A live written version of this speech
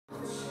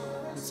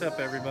What's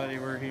up, everybody?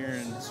 We're here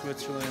in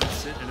Switzerland,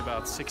 sitting at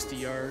about 60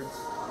 yards,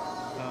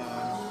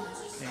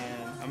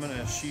 and I'm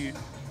gonna shoot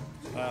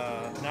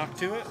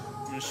Nock2It.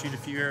 I'm gonna shoot a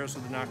few arrows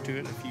with the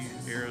Nock2It, a few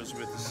arrows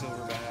with the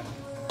Silverback.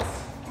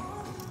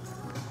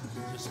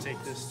 Just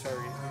take this target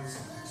here.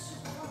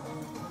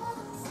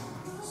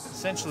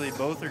 Essentially,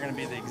 both are gonna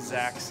be the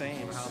exact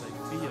same how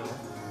they feel.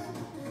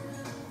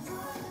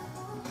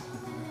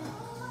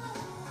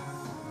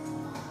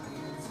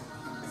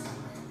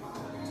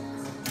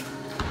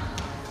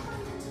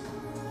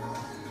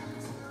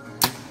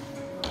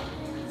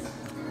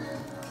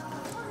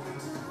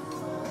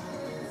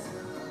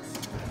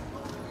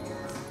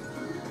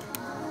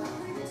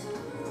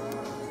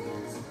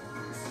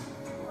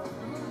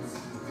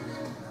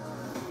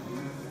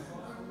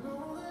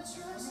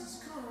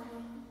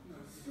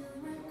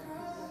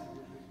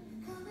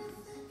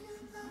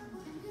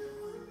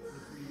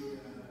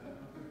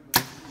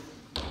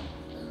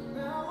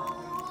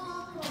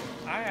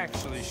 I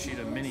actually shoot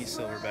a mini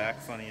Silverback,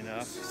 funny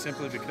enough,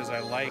 simply because I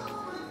like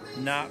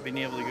not being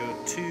able to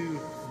go too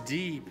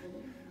deep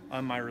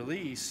on my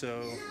release,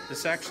 so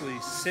this actually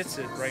sits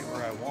it right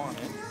where I want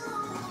it,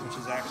 which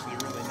is actually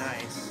really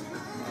nice.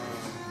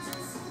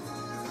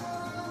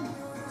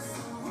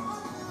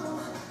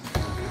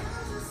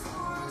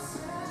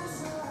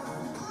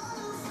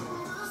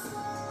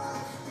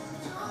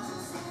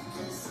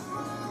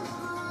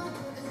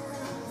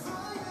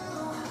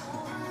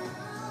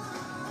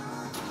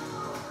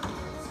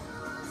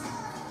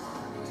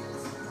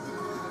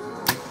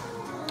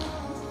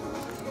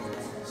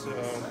 So,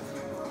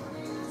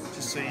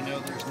 just so you know,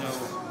 there's no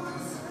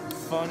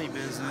funny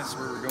business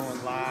where we're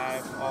going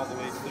live all the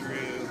way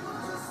through.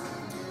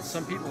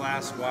 Some people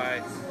ask why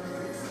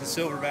the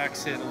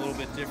Silverbacks hit a little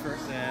bit different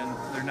than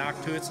their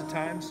Nock2Its at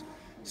times.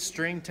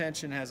 String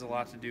tension has a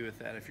lot to do with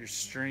that. If your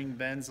string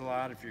bends a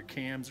lot, if your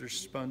cams are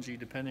spongy,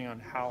 depending on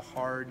how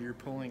hard you're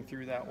pulling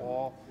through that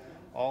wall,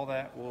 all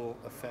that will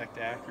affect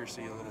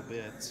accuracy a little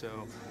bit.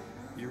 So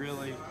you're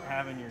really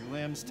having your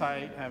limbs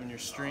tight, having your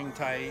string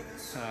tight,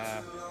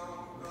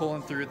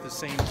 pulling through at the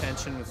same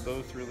tension with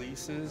both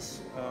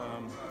releases,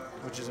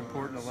 which is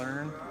important to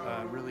learn.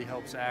 Really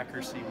helps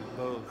accuracy with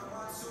both.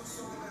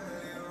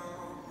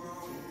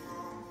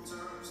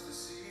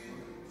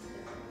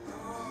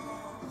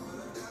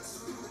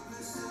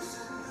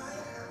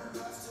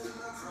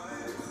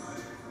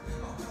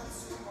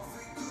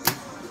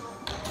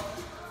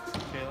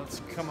 Okay,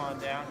 let's come on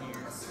down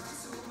here.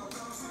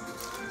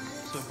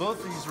 So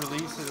both these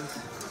releases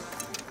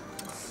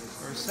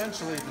are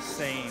essentially the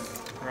same,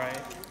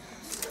 right?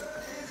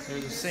 They're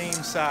the same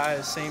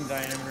size, same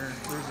diameter.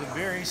 There's a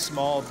very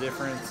small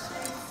difference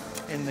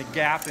in the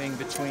gapping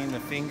between the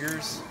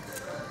fingers,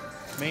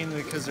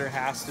 mainly because there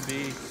has to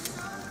be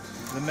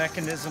the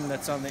mechanism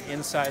that's on the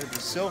inside of the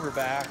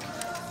Silverback.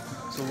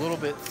 It's a little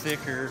bit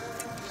thicker,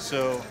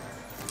 so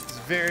it's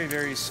very,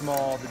 very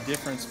small, the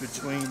difference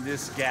between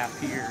this gap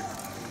here.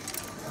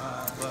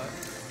 But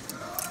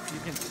you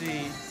can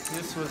see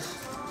this was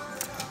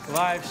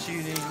live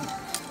shooting.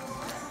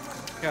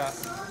 Got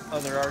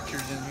other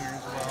archers in here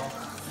as well.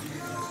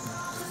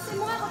 C'est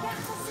moi, regarde,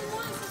 ça c'est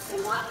moi, ça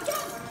c'est moi,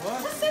 regarde.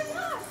 What? Ça c'est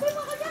moi,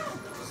 regarde.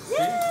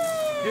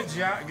 Yay! Good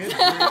job, good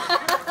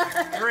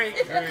group. Great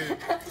group.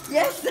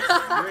 Yes.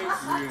 Great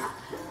group.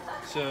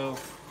 So,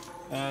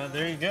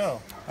 there you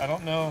go. I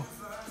don't know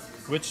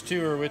which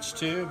two are which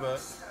two,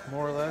 but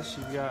more or less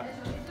you've got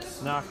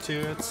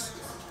Nock2Its,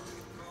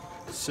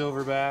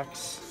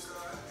 Silverbacks,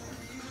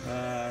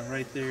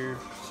 right there,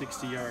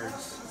 60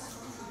 yards.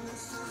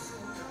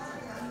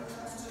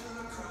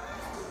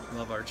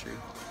 Love archery.